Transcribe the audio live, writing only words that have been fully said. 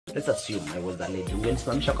Let's assume I was a lady.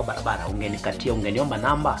 Ungenisimamisha kwa barabara, ungenikatia, ungeniomba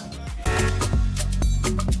namba.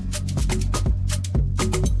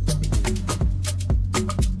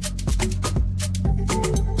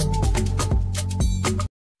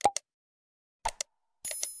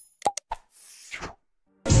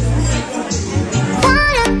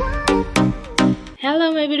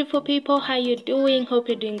 Hello my beautiful people, how you doing? Hope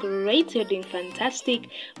you're doing great, you're doing fantastic.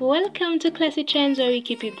 Welcome to Classy Trends, where we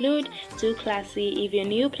keep you glued to classy. If you're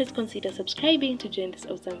new, please consider subscribing to join this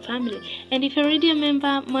awesome family. And if you're already a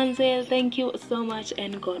member, Manzel, thank you so much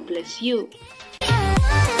and God bless you.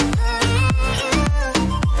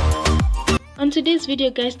 On today's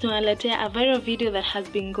video guys, tunawaletea a viral video that has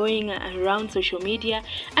been going around social media.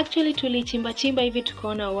 Actually tulichimba hivi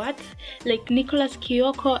tukaona what? Like Nicholas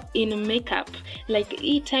Kioko in makeup. Like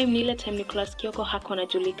time Nicholas Kioko hako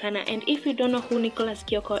anajulikana. And if you don't know who Nicholas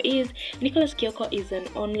Kioko is an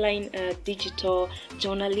online digital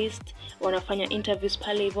journalist. Wanafanya interviews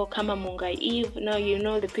pale hivyo kama Mungai Eve. Now you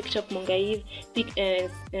know the picture of Mungai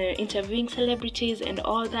Eve interviewing celebrities and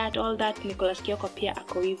all that. Nicholas Kioko pia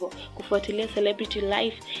ako hivyo kufuatilia celebrity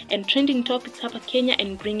life and trending topics hapa Kenya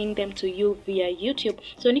and bringing them to you via YouTube.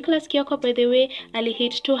 So Nicholas Kioko, by the way, ali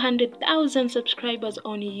hit 200,000 subscribers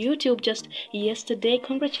on YouTube just yesterday.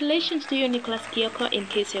 Congratulations to you, Nicholas Kioko, in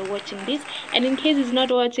case you're watching this, and in case he's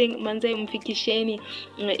not watching, manze mfikisheni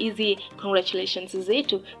easy congratulations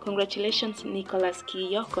zetu. Congratulations Nicholas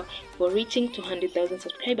Kioko for reaching 200,000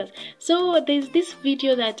 subscribers. So there's this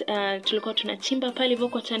video that tulikuwa tunachimba pale hivyo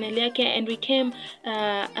kwa channel yake, and we came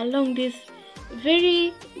along this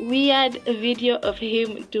very weird video of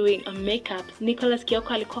him doing a makeup. Nicholas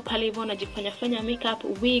Kioko alikuwa pale hivyo anajifanya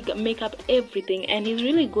makeup, wig, makeup, everything, and he's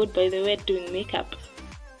really good by the way doing makeup.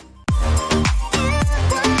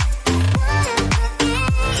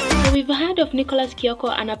 So we've heard of Nicholas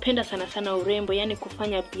Kioko, anapenda sana urembo, yani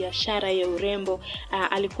kufanya biashara ya urembo.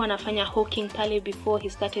 Alikuwa anafanya hawking pale before he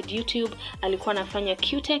started YouTube. Alikuwa anafanya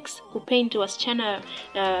Kioko'S, kupaint wasichana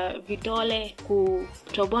vidole,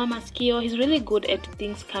 kutoboa masikio. He's really good at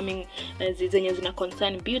things coming zenye zina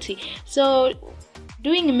concern beauty. So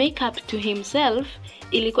doing makeup to himself,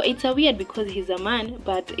 it's a weird because he's a man,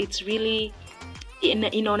 but it's really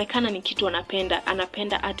inaonekana ni kitu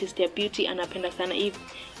anapenda artist ya beauty, anapenda sana. If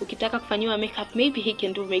ukitaka kufanyiwa makeup, maybe he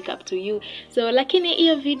can do makeup to you. So lakini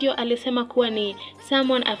hiyo video alisema kuwa ni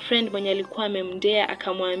a friend mwenye alikuwa amemdea,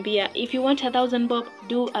 akamwambia if you want 1,000 bob,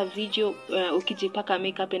 do a video ukijipaka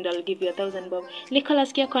makeup and I'll give you 1,000 bob.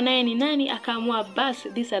 Nicholas Kioko naye ni nani, akaamua bas,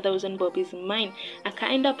 this 1,000 bob is mine.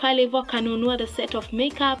 Akaenda pale hivyo kanunua the set of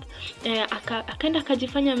makeup, akaenda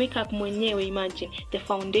akajifanya makeup mwenyewe. Imagine the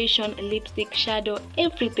foundation, lipstick, shadow,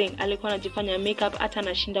 everything. Alikuwa anajifanya makeup, hata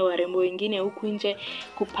anashinda warembo wengine huku nje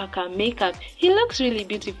kupaka makeup. He looks really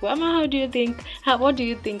beautiful. Ama what do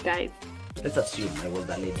you think guys? Let's assume I was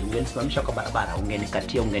a lady. Ungenisimamisha kwa barabara,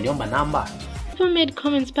 ungenikatia, ungeniomba namba. People made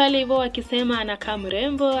comments pale hivyo akisema anakaa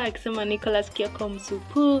mrembo, akisema Nicholas Kioko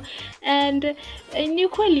msupu, and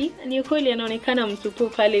ni kweli anaonekana msupu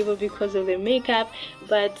pale hivyo because of the makeup,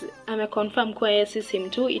 but ameconfirm kwa yeye si sim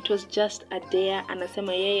tu, it was just a dare.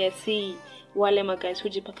 Anasema yeye si wale guys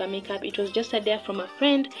hujipaka makeup, it was just a dare from a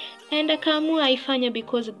friend, and akaamua aifanya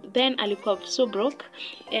because then alikuwa so broke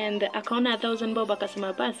and akaona 1,000 bob,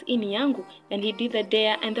 akasema bas ini yangu, and he did the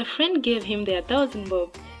dare and the friend gave him the 1,000 bob.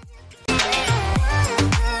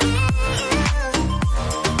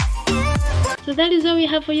 So that is all we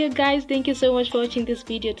have for you guys. Thank you so much for watching this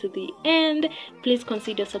video to the end. Please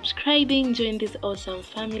consider subscribing, join this awesome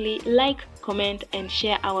family, like, comment and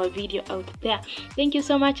share our video out there. Thank you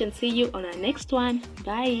so much and see you on our next one.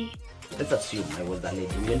 Bye. Let's assume I was a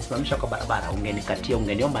lady. Ungenisimamisha kwa barabara, ungenikatia,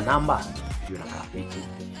 ungeniomba namba.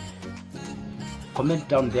 Comment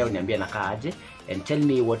down there uniambie nakaa aje, and tell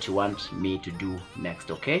me what you want me to do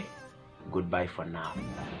next, okay? Goodbye for now.